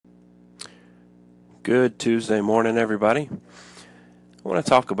Good Tuesday morning, everybody. I want to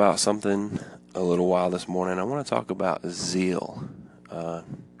talk about something a little while this morning. I want to talk about zeal,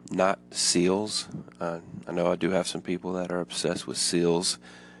 not seals. I know I do have some people that are obsessed with seals,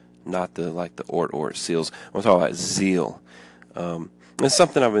 not the Ort seals. I want to talk about zeal. It's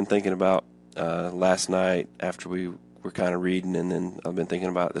something I've been thinking about last night after we were kind of reading, and then I've been thinking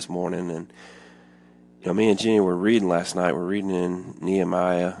about it this morning. And me and Jenny were reading last night. We're reading in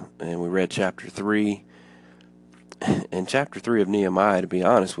Nehemiah, and we read chapter 3. And chapter 3 of Nehemiah, to be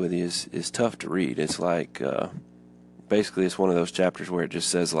honest with you, is tough to read. It's like, basically it's one of those chapters where it just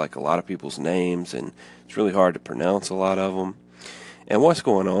says like a lot of people's names, and it's really hard to pronounce a lot of them. And what's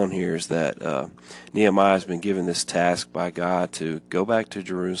going on here is that Nehemiah has been given this task by God to go back to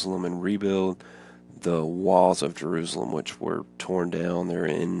Jerusalem and rebuild the walls of Jerusalem, which were torn down. They're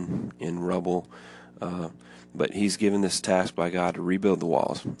in rubble. But he's given this task by God to rebuild the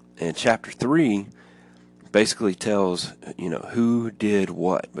walls. And chapter 3 basically tells, who did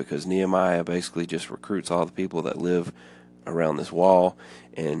what, because Nehemiah basically just recruits all the people that live around this wall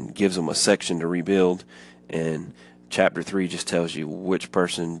and gives them a section to rebuild. And chapter 3 just tells you which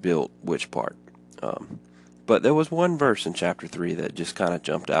person built which part. But there was one verse in chapter 3 that just kind of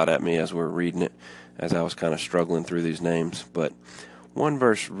jumped out at me as we were reading it, as I was kind of struggling through these names. But one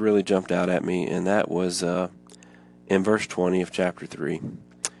verse really jumped out at me, and that was in verse 20 of chapter 3.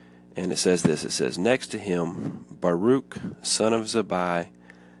 And it says this, it says, "Next to him, Baruch, son of Zabbai,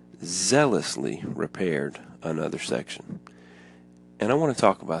 zealously repaired another section." And I want to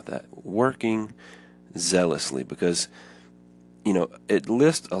talk about that, working zealously, because, it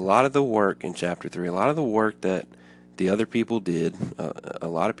lists a lot of the work in chapter 3, a lot of the work that the other people did. A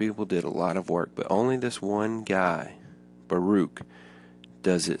lot of people did a lot of work, but only this one guy, Baruch,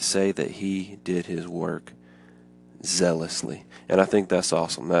 does it say that he did his work zealously. And I think that's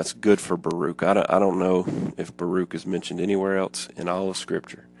awesome. That's good for Baruch. I don't know if Baruch is mentioned anywhere else in all of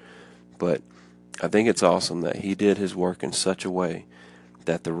Scripture, but I think it's awesome that he did his work in such a way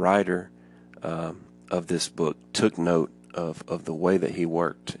that the writer of this book took note of the way that he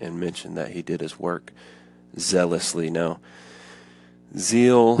worked and mentioned that he did his work zealously. Now,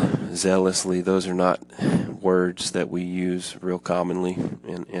 zeal, zealously, those are not words that we use real commonly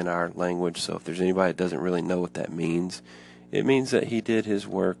in our language. So if there's anybody that doesn't really know what that means, it means that he did his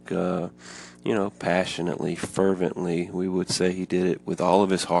work, passionately, fervently. We would say he did it with all of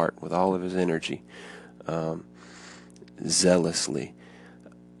his heart, with all of his energy, zealously.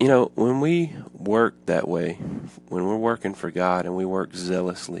 When we work that way, when we're working for God and we work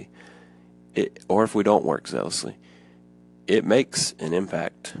zealously, or if we don't work zealously, it makes an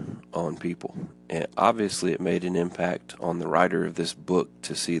impact on people. And obviously it made an impact on the writer of this book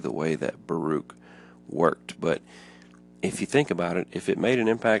to see the way that Baruch worked. But if you think about it, if it made an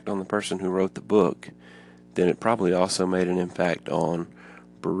impact on the person who wrote the book, then it probably also made an impact on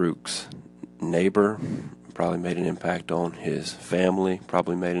Baruch's neighbor, probably made an impact on his family,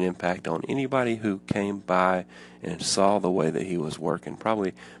 probably made an impact on anybody who came by and saw the way that he was working,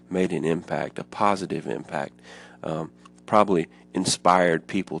 probably made an impact, a positive impact. Probably inspired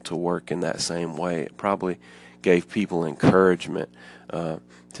people to work in that same way. It probably gave people encouragement to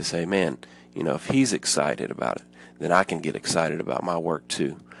say, man, if he's excited about it, then I can get excited about my work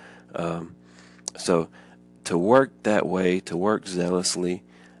too. So to work that way, to work zealously,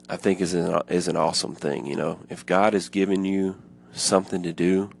 I think is an awesome thing. If God has given you something to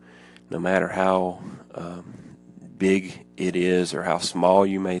do, no matter how big it is or how small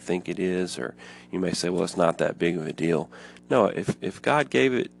you may think it is, or you may say, well, it's not that big of a deal. No, if God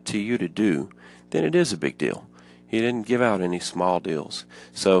gave it to you to do, then it is a big deal. He didn't give out any small deals.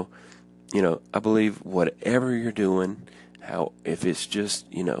 So, I believe whatever you're doing, if it's just,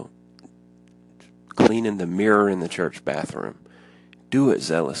 cleaning the mirror in the church bathroom, do it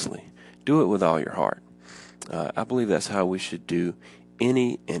zealously. Do it with all your heart. I believe that's how we should do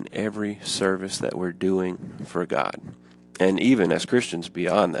any and every service that we're doing for God. And even as Christians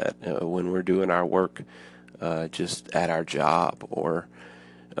beyond that, when we're doing our work just at our job or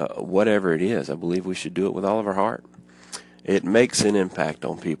whatever it is, I believe we should do it with all of our heart. It makes an impact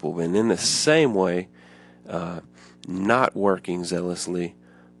on people. And in the same way, not working zealously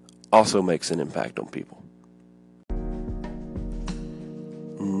also makes an impact on people.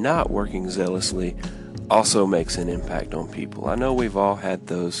 Not working zealously also makes an impact on people. I know we've all had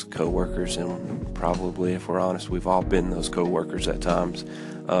those coworkers, and probably, if we're honest, we've all been those coworkers at times,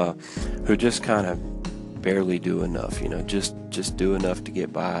 who just kind of barely do enough. Just do enough to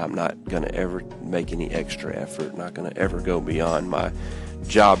get by. I'm not going to ever make any extra effort. Not going to ever go beyond my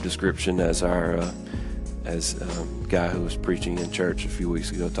job description, as our guy who was preaching in church a few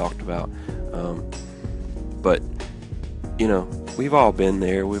weeks ago talked about. But we've all been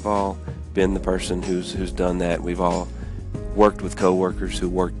there. We've all been the person who's done that. We've all worked with coworkers who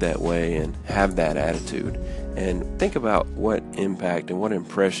work that way and have that attitude. And think about what impact and what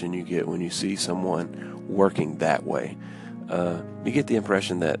impression you get when you see someone working that way. You get the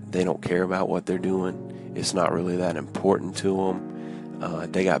impression that they don't care about what they're doing. It's not really that important to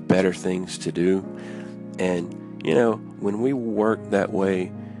them. They got better things to do. And when we work that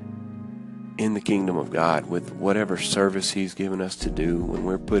way in the kingdom of God with whatever service He's given us to do, when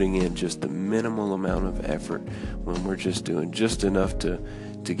we're putting in just the minimal amount of effort, when we're just doing just enough to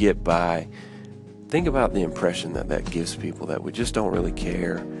get by, think about the impression that gives people, that we just don't really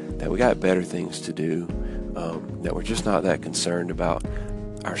care, that we got better things to do, that we're just not that concerned about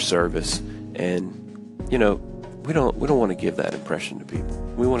our service. And we don't want to give that impression to people.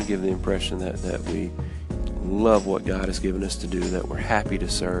 We want to give the impression that we love what God has given us to do, that we're happy to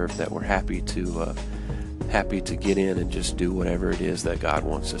serve, that we're happy to get in and just do whatever it is that God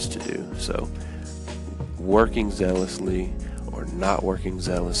wants us to do. So working zealously or not working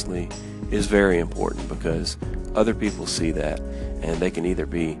zealously is very important, because other people see that and they can either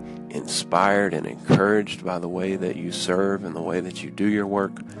be inspired and encouraged by the way that you serve and the way that you do your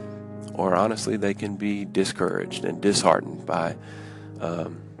work, or honestly they can be discouraged and disheartened by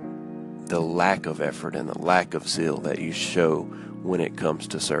the lack of effort and the lack of zeal that you show when it comes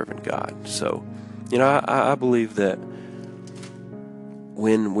to serving God. So, I believe that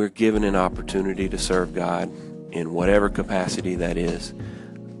when we're given an opportunity to serve God in whatever capacity that is,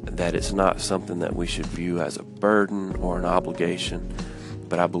 that it's not something that we should view as a burden or an obligation,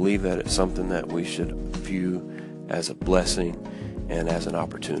 but I believe that it's something that we should view as a blessing and as an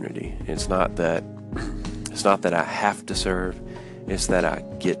opportunity. It's not that I have to serve, it's that I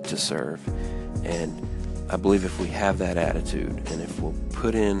get to serve. And I believe if we have that attitude, and if we'll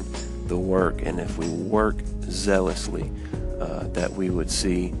put in the work, and if we work zealously, that we would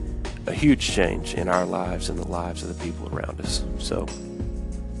see a huge change in our lives and the lives of the people around us. So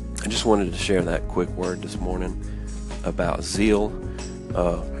I just wanted to share that quick word this morning about zeal.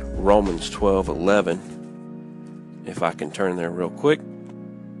 Romans 12:11. If I can turn there real quick.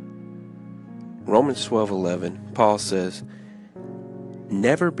 Romans 12:11. Paul says,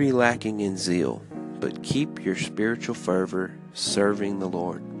 "Never be lacking in zeal, but keep your spiritual fervor serving the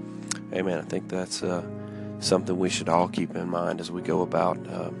Lord." Amen. I think that's something we should all keep in mind as we go about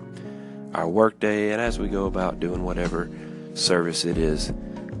our work day and as we go about doing whatever service it is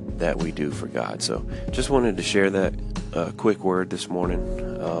that we do for God. So just wanted to share that quick word this morning.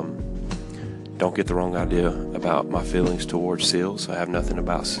 Don't get the wrong idea about my feelings towards SEALs. I have nothing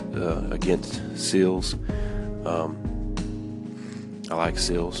against SEALs. I like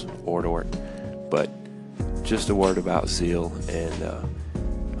SEALs, Order, but just a word about zeal, and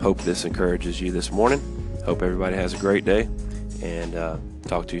hope this encourages you this morning. Hope everybody has a great day, and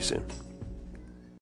talk to you soon.